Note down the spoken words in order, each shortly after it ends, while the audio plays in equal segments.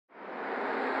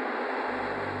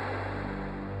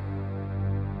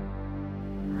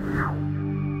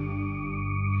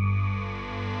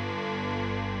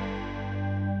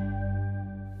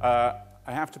I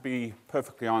have to be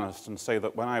perfectly honest and say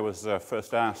that when I was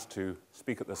first asked to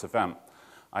speak at this event,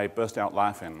 I burst out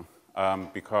laughing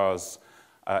because,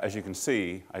 as you can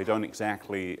see, I don't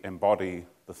exactly embody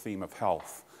the theme of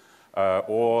health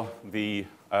or the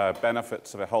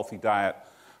benefits of a healthy diet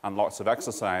and lots of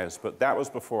exercise, but that was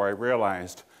before I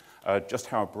realized just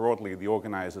how broadly the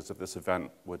organizers of this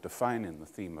event were defining the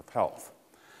theme of health.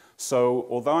 So,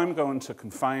 although I'm going to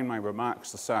confine my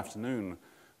remarks this afternoon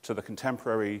to the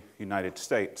contemporary United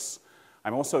States,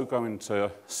 I'm also going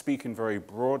to speak in very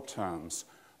broad terms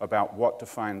about what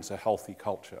defines a healthy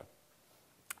culture.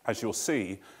 As you'll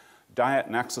see, diet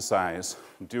and exercise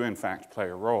do in fact play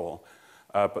a role,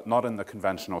 but not in the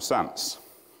conventional sense.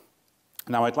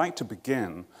 Now, I'd like to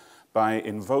begin by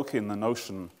invoking the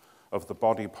notion of the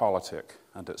body politic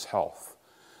and its health.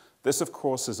 This, of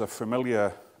course, is a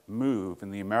familiar move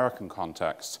in the American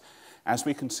context, as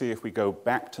we can see if we go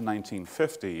back to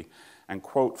 1950 and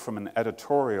quote from an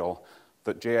editorial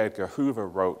that J. Edgar Hoover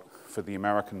wrote for the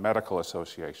American Medical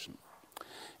Association.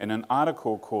 In an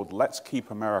article called "Let's Keep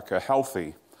America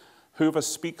Healthy," Hoover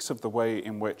speaks of the way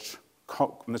in which,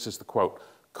 and this is the quote,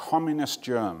 "communist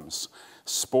germs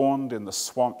spawned in the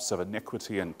swamps of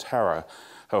iniquity and terror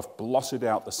have blotted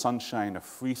out the sunshine of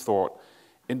free thought,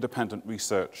 independent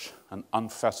research, and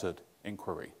unfettered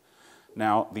inquiry."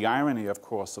 Now, the irony, of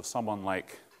course, of someone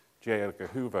like J. Edgar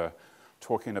Hoover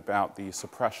talking about the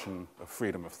suppression of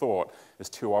freedom of thought is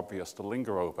too obvious to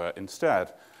linger over.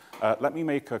 Instead, let me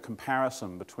make a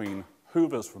comparison between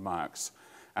Hoover's remarks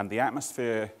and the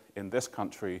atmosphere in this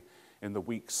country in the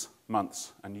weeks,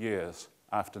 months, and years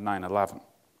after 9/11.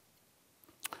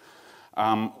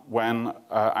 When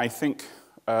I think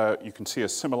you can see a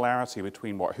similarity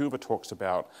between what Hoover talks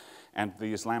about and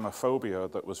the Islamophobia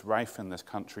that was rife in this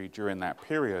country during that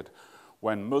period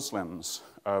when Muslims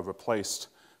replaced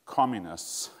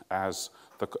communists as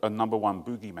the #1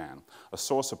 boogeyman, a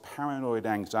source of paranoid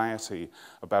anxiety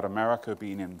about America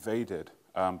being invaded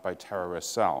by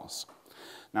terrorist cells.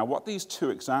 Now, what these two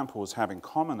examples have in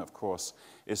common, of course,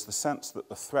 is the sense that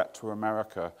the threat to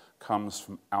America comes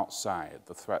from outside,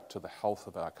 the threat to the health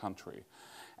of our country.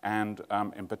 And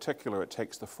in particular, it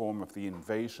takes the form of the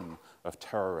invasion of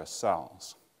terrorist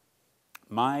cells.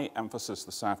 My emphasis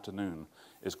this afternoon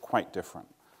is quite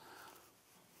different.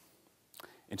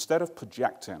 Instead of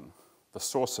projecting the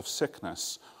source of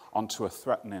sickness onto a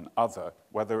threatening other,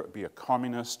 whether it be a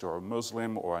communist or a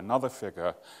Muslim or another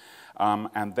figure,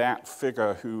 and that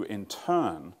figure who in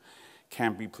turn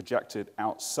can be projected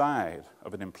outside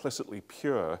of an implicitly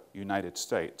pure United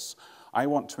States, I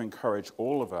want to encourage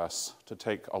all of us to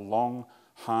take a long,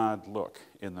 hard look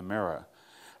in the mirror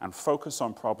and focus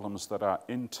on problems that are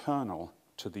internal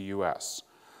to the US,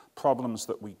 problems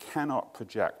that we cannot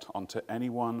project onto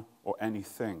anyone or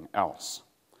anything else.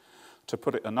 To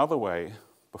put it another way,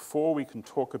 before we can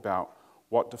talk about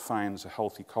what defines a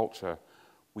healthy culture,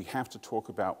 we have to talk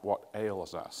about what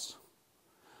ails us,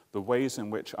 the ways in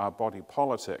which our body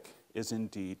politic is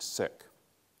indeed sick.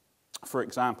 For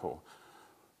example,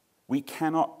 we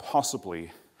cannot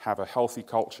possibly have a healthy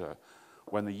culture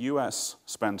when the US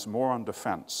spends more on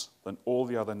defense than all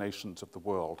the other nations of the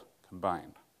world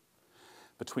combined.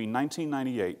 Between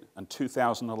 1998 and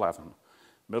 2011,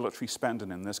 military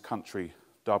spending in this country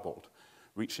doubled,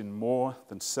 reaching more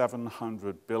than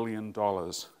 $700 billion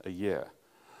a year,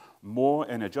 more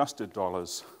in adjusted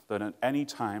dollars than at any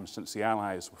time since the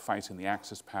Allies were fighting the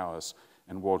Axis powers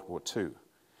in World War II.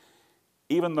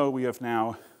 Even though we have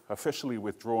now officially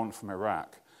withdrawn from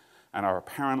Iraq and are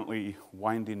apparently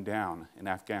winding down in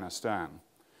Afghanistan,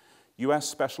 US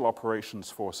Special Operations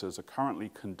Forces are currently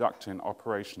conducting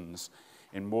operations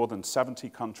in more than 70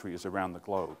 countries around the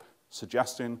globe,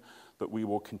 suggesting that we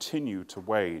will continue to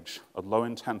wage a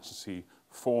low-intensity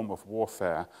form of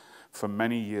warfare for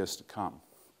many years to come.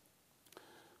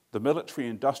 The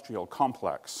military-industrial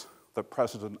complex that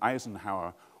President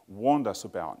Eisenhower warned us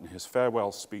about in his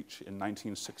farewell speech in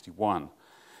 1961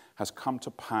 has come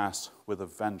to pass with a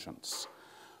vengeance,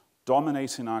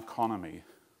 dominating our economy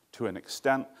to an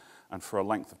extent and for a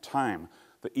length of time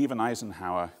that even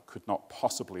Eisenhower could not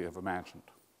possibly have imagined.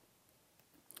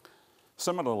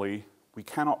 Similarly, we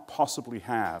cannot possibly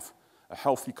have a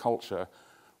healthy culture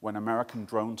when American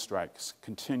drone strikes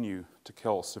continue to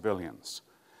kill civilians.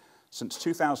 Since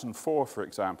 2004, for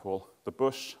example, the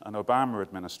Bush and Obama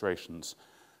administrations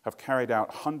have carried out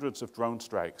hundreds of drone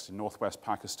strikes in northwest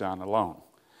Pakistan alone.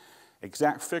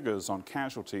 Exact figures on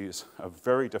casualties are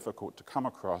very difficult to come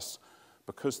across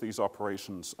because these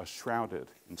operations are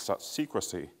shrouded in such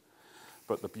secrecy.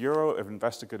 But the Bureau of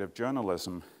Investigative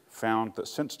Journalism found that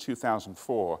since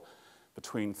 2004,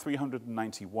 between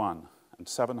 391 and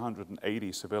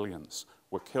 780 civilians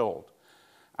were killed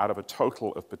out of a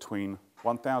total of between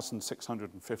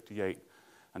 1,658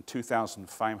 and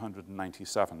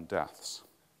 2,597 deaths,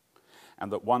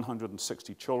 and that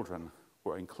 160 children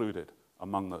were included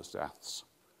among those deaths.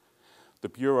 The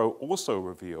Bureau also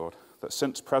revealed that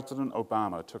since President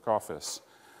Obama took office,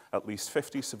 at least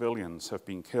 50 civilians have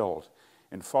been killed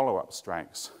in follow-up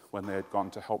strikes when they had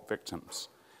gone to help victims,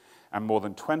 and more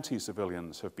than 20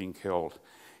 civilians have been killed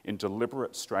in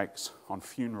deliberate strikes on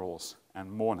funerals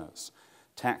and mourners,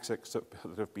 tactics that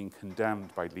have been condemned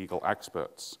by legal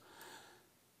experts.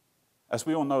 As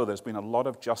we all know, there's been a lot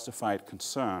of justified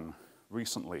concern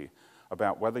recently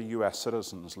about whether US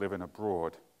citizens living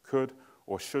abroad could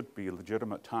or should be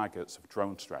legitimate targets of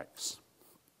drone strikes.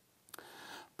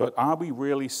 But are we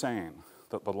really saying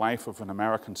that the life of an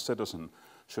American citizen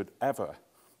should ever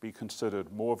be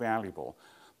considered more valuable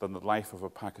than the life of a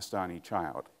Pakistani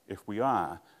child? If we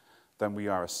are, then we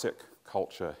are a sick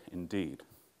culture indeed.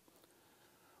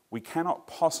 We cannot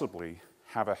possibly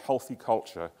have a healthy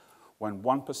culture when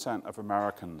 1% of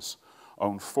Americans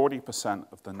own 40%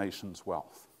 of the nation's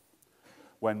wealth,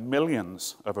 when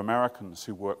millions of Americans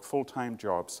who work full-time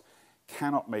jobs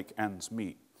cannot make ends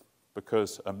meet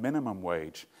because a minimum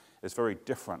wage is very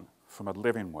different from a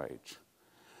living wage,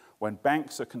 when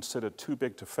banks are considered too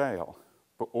big to fail,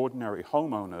 but ordinary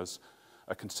homeowners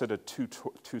are considered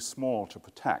too small to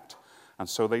protect, and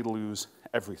so they lose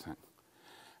everything.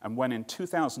 And when in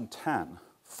 2010,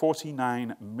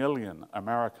 49 million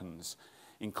Americans,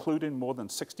 including more than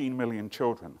 16 million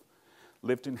children,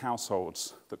 lived in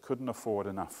households that couldn't afford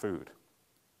enough food.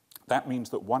 That means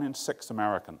that 1 in 6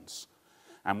 Americans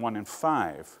and 1 in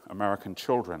 5 American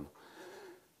children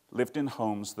lived in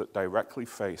homes that directly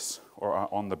face or are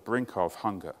on the brink of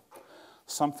hunger.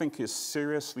 Something is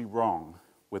seriously wrong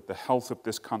with the health of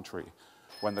this country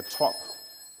when the top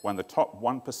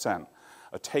 1%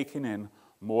 are taking in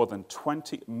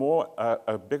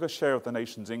a bigger share of the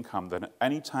nation's income than at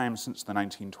any time since the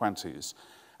 1920s.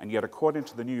 And yet, according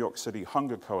to the New York City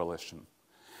Hunger Coalition,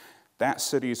 that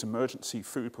city's emergency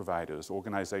food providers,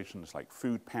 organizations like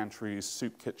food pantries,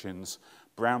 soup kitchens,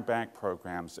 brown bag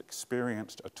programs,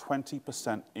 experienced a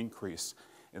 20% increase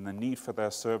in the need for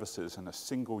their services in a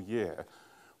single year,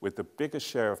 with the biggest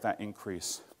share of that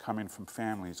increase coming from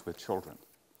families with children.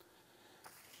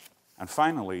 And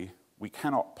finally, we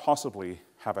cannot possibly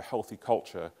have a healthy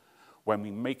culture when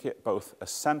we make it both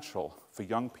essential for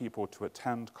young people to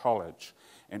attend college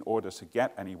in order to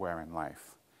get anywhere in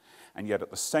life, and yet at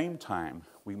the same time,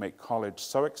 we make college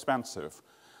so expensive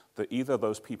that either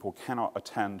those people cannot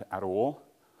attend at all,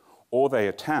 or they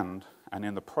attend and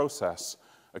in the process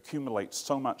accumulate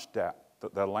so much debt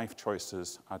that their life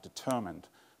choices are determined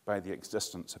by the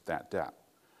existence of that debt.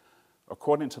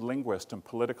 According to linguist and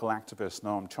political activist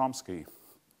Noam Chomsky,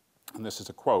 and this is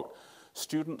a quote,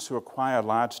 "Students who acquire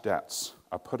large debts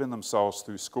are putting themselves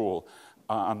through school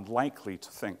are unlikely to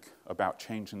think about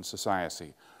change in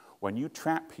society. When you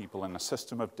trap people in a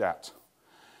system of debt,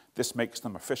 this makes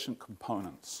them efficient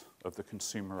components of the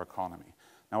consumer economy."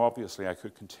 Now, obviously, I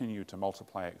could continue to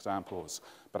multiply examples,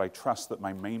 but I trust that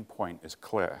my main point is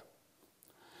clear.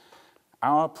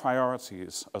 Our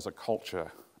priorities as a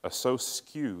culture are so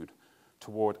skewed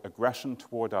toward aggression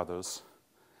toward others,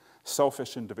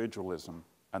 selfish individualism,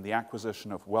 and the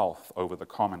acquisition of wealth over the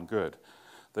common good,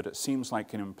 that it seems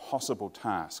like an impossible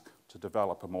task to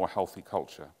develop a more healthy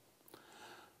culture.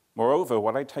 Moreover,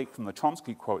 what I take from the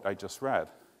Chomsky quote I just read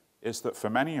is that for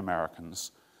many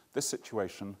Americans, this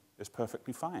situation is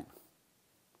perfectly fine.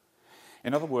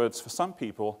 In other words, for some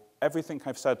people, everything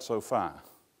I've said so far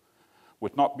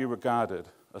would not be regarded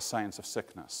as signs of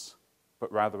sickness,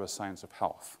 but rather as signs of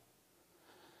health,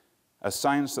 as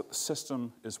signs that the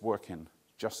system is working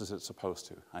just as it's supposed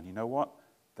to. And you know what?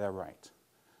 They're right.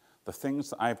 The things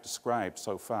that I've described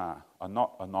so far are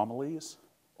not anomalies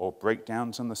or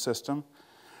breakdowns in the system.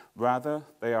 Rather,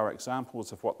 they are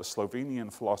examples of what the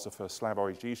Slovenian philosopher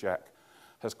Slavoj Žižek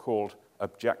has called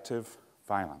objective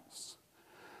violence,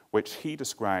 which he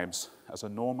describes as a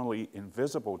normally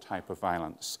invisible type of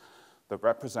violence that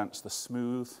represents the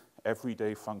smooth,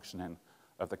 everyday functioning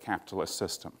of the capitalist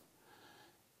system.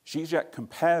 Žižek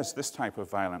compares this type of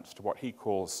violence to what he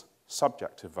calls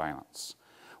subjective violence,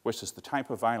 which is the type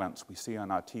of violence we see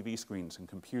on our TV screens and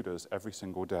computers every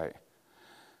single day.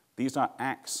 These are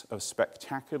acts of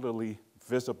spectacularly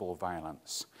visible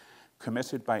violence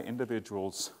committed by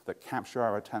individuals that capture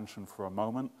our attention for a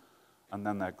moment and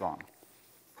then they're gone.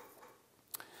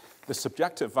 The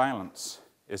subjective violence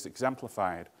is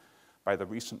exemplified by the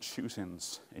recent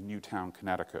shootings in Newtown,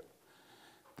 Connecticut.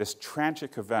 This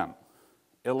tragic event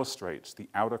illustrates the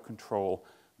out-of-control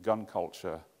gun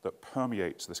culture that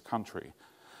permeates this country,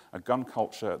 a gun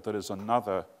culture that is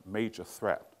another major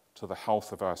threat to the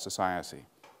health of our society.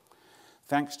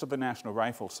 Thanks to the National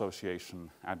Rifle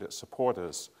Association and its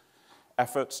supporters,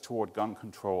 efforts toward gun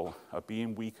control are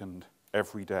being weakened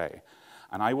every day,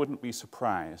 and I wouldn't be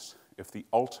surprised if the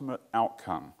ultimate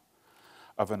outcome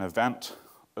of an event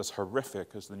as horrific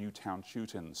as the Newtown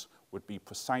shootings would be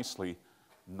precisely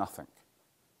nothing.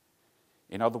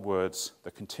 In other words,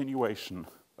 the continuation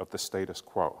of the status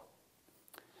quo.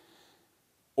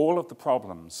 All of the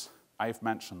problems I've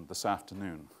mentioned this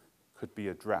afternoon could be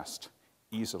addressed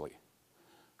easily.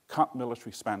 Cut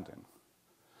military spending,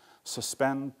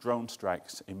 suspend drone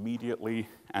strikes immediately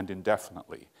and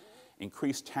indefinitely,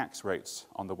 increase tax rates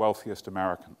on the wealthiest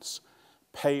Americans,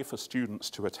 pay for students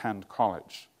to attend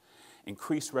college,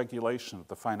 increase regulation of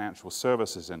the financial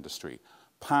services industry,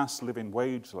 pass living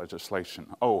wage legislation.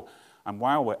 Oh, and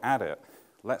while we're at it,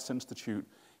 let's institute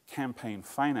campaign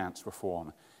finance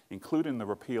reform, including the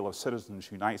repeal of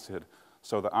Citizens United,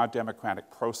 so that our democratic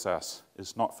process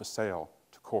is not for sale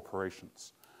to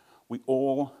corporations. We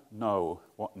all know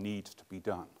what needs to be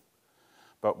done,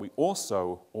 but we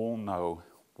also all know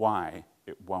why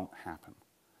it won't happen.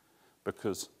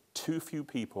 Because too few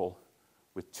people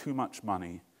with too much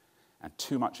money and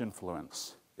too much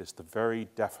influence is the very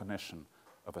definition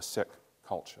of a sick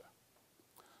culture.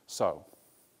 So,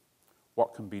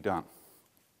 what can be done?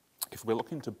 If we're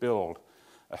looking to build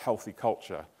a healthy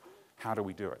culture, how do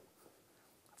we do it?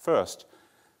 First,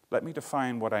 let me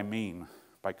define what I mean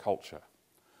by culture.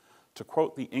 To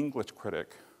quote the English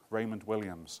critic, Raymond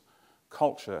Williams,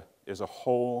 culture is a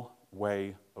whole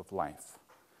way of life.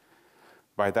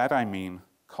 By that I mean,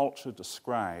 culture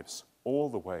describes all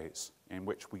the ways in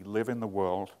which we live in the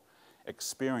world,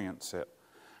 experience it,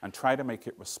 and try to make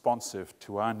it responsive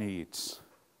to our needs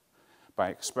by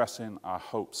expressing our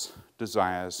hopes,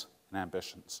 desires, and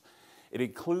ambitions. It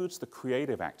includes the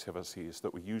creative activities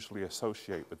that we usually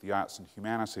associate with the arts and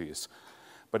humanities,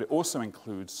 but it also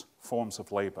includes forms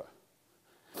of labor,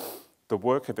 the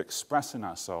work of expressing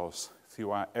ourselves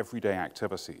through our everyday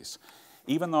activities.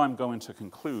 Even though I'm going to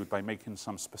conclude by making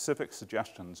some specific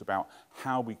suggestions about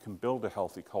how we can build a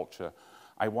healthy culture,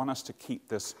 I want us to keep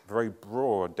this very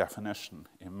broad definition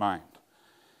in mind.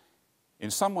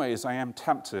 In some ways, I am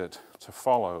tempted to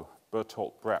follow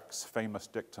Bertolt Brecht's famous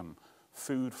dictum,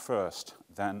 food first,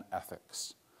 then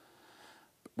ethics,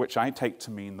 which I take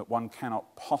to mean that one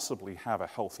cannot possibly have a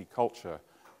healthy culture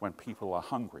when people are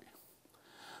hungry.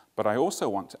 But I also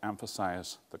want to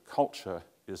emphasize that culture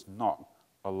is not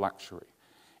a luxury.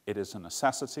 It is a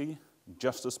necessity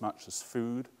just as much as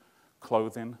food,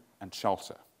 clothing, and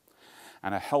shelter.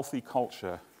 And a healthy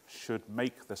culture should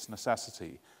make this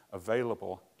necessity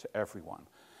available to everyone.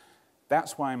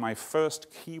 That's why my first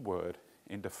keyword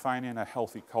in defining a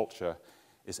healthy culture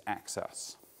is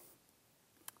access.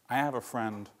 I have a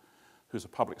friend who's a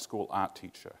public school art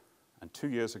teacher, and 2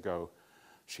 years ago,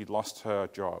 she lost her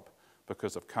job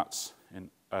because of cuts in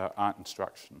art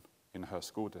instruction in her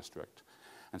school district.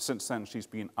 And since then, she's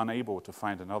been unable to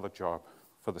find another job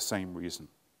for the same reason.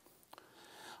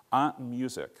 Art and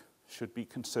music should be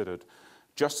considered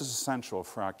just as essential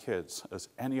for our kids as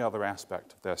any other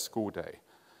aspect of their school day,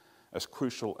 as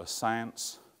crucial as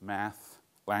science, math,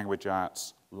 language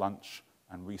arts, lunch,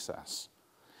 and recess.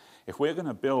 If we're going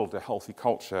to build a healthy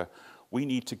culture, we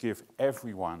need to give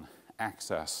everyone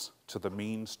access to the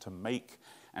means to make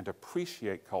and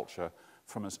appreciate culture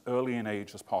from as early an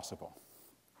age as possible.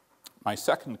 My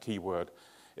second keyword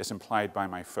is implied by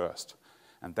my first,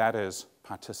 and that is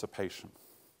participation.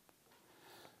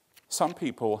 Some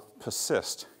people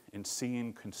persist in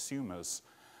seeing consumers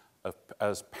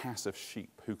as passive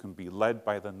sheep who can be led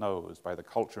by the nose by the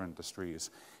culture industries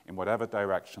in whatever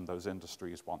direction those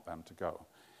industries want them to go.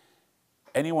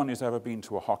 Anyone who's ever been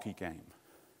to a hockey game,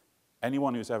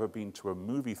 anyone who's ever been to a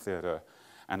movie theater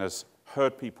and has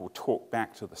heard people talk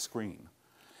back to the screen,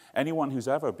 anyone who's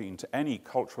ever been to any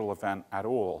cultural event at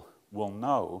all will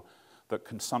know that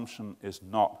consumption is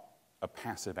not a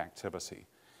passive activity.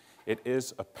 It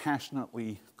is a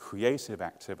passionately creative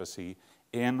activity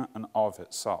in and of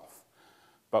itself.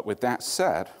 But with that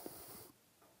said,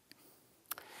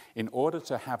 in order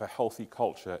to have a healthy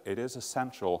culture, it is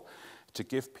essential to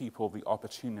give people the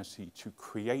opportunity to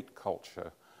create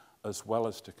culture as well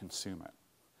as to consume it.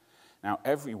 Now,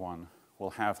 everyone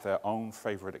will have their own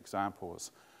favorite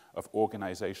examples of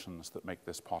organizations that make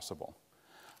this possible.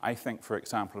 I think, for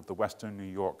example, of the Western New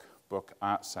York Book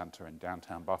Arts Center in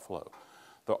downtown Buffalo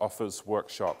that offers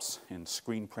workshops in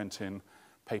screen printing,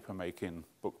 paper making,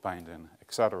 bookbinding,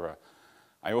 etc.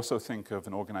 I also think of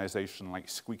an organization like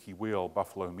Squeaky Wheel,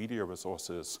 Buffalo Media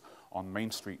Resources on Main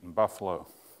Street in Buffalo,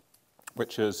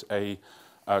 which is a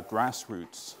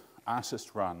grassroots,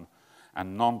 artist-run,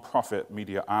 and non-profit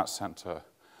media arts center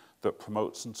that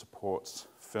promotes and supports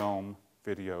film,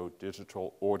 video,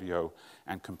 digital, audio,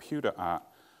 and computer art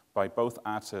by both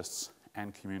artists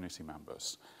and community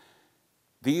members.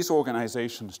 These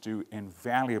organizations do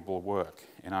invaluable work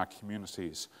in our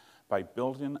communities by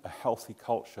building a healthy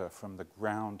culture from the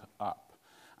ground up,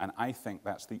 and I think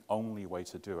that's the only way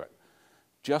to do it.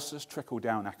 Just as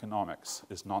trickle-down economics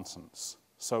is nonsense,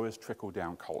 so is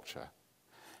trickle-down culture,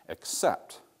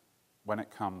 except when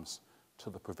it comes to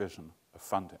the provision of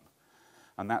funding.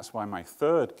 And that's why my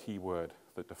third key word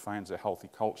that defines a healthy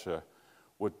culture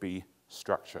would be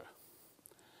structure.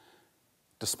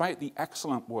 Despite the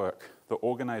excellent work that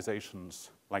organizations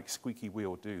like Squeaky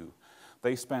Wheel do,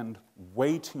 they spend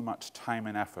way too much time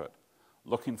and effort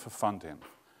looking for funding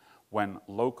when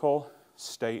local,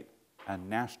 state, and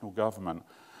national government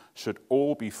should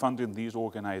all be funding these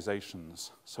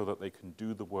organizations so that they can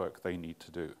do the work they need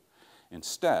to do.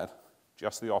 Instead,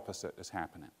 just the opposite is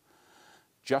happening.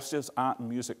 Just as art and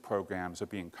music programs are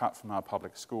being cut from our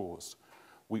public schools,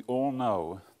 we all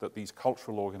know that these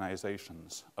cultural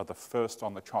organizations are the first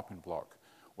on the chopping block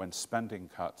when spending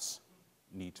cuts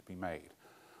need to be made.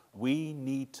 We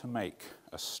need to make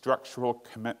a structural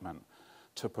commitment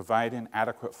to providing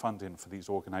adequate funding for these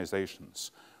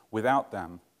organizations. Without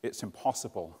them, it's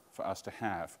impossible for us to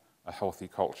have a healthy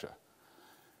culture.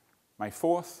 My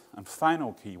fourth and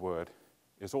final key word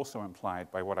is also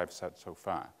implied by what I've said so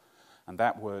far, and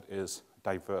that word is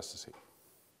diversity.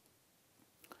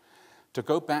 To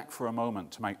go back for a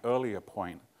moment to my earlier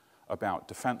point about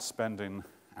defense spending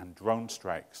and drone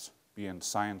strikes being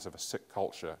signs of a sick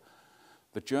culture,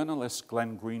 the journalist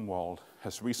Glenn Greenwald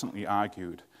has recently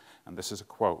argued, and this is a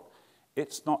quote,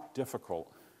 "It's not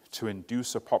difficult to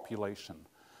induce a population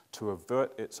to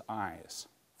avert its eyes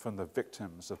from the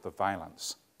victims of the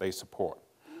violence they support.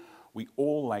 We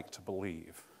all like to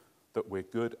believe that we're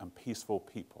good and peaceful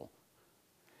people."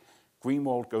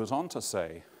 Greenwald goes on to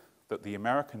say that the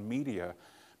American media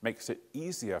makes it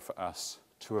easier for us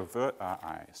to avert our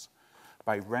eyes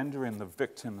by rendering the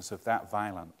victims of that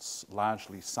violence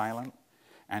largely silent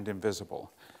and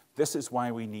invisible. This is why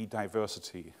we need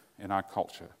diversity in our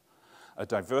culture, a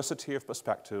diversity of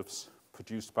perspectives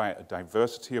produced by a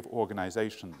diversity of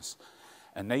organizations,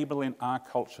 enabling our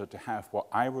culture to have what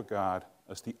I regard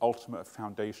as the ultimate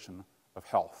foundation of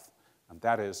health, and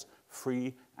that is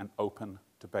free and open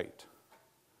debate.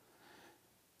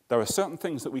 There are certain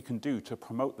things that we can do to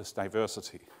promote this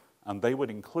diversity, and they would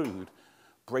include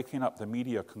breaking up the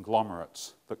media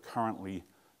conglomerates that currently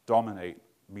dominate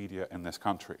media in this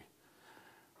country.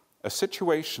 A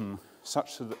situation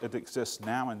such that it exists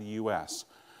now in the US,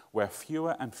 where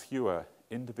fewer and fewer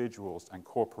individuals and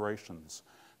corporations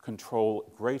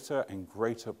control greater and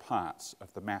greater parts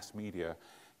of the mass media,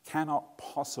 cannot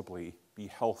possibly be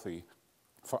healthy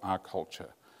for our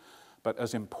culture. But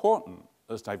as important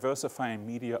as diversifying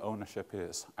media ownership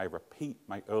is, I repeat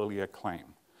my earlier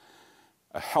claim,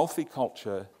 a healthy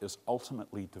culture is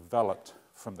ultimately developed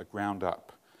from the ground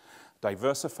up.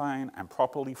 Diversifying and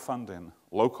properly funding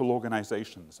local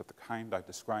organizations of the kind I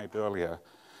described earlier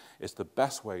is the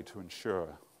best way to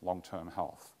ensure long-term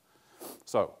health.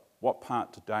 So, what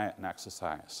part do diet and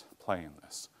exercise play in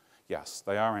this? Yes,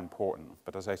 they are important,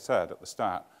 but as I said at the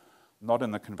start, not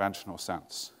in the conventional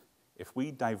sense. If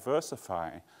we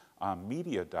diversify our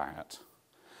media diet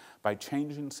by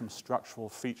changing some structural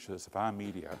features of our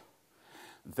media,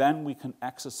 then we can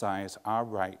exercise our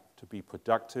right to be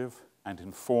productive and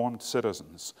informed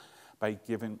citizens by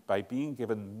being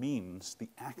given the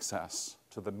access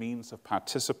to the means of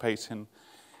participating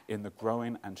in the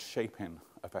growing and shaping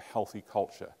of a healthy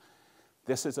culture.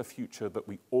 This is a future that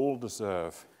we all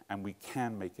deserve, and we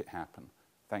can make it happen.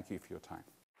 Thank you for your time.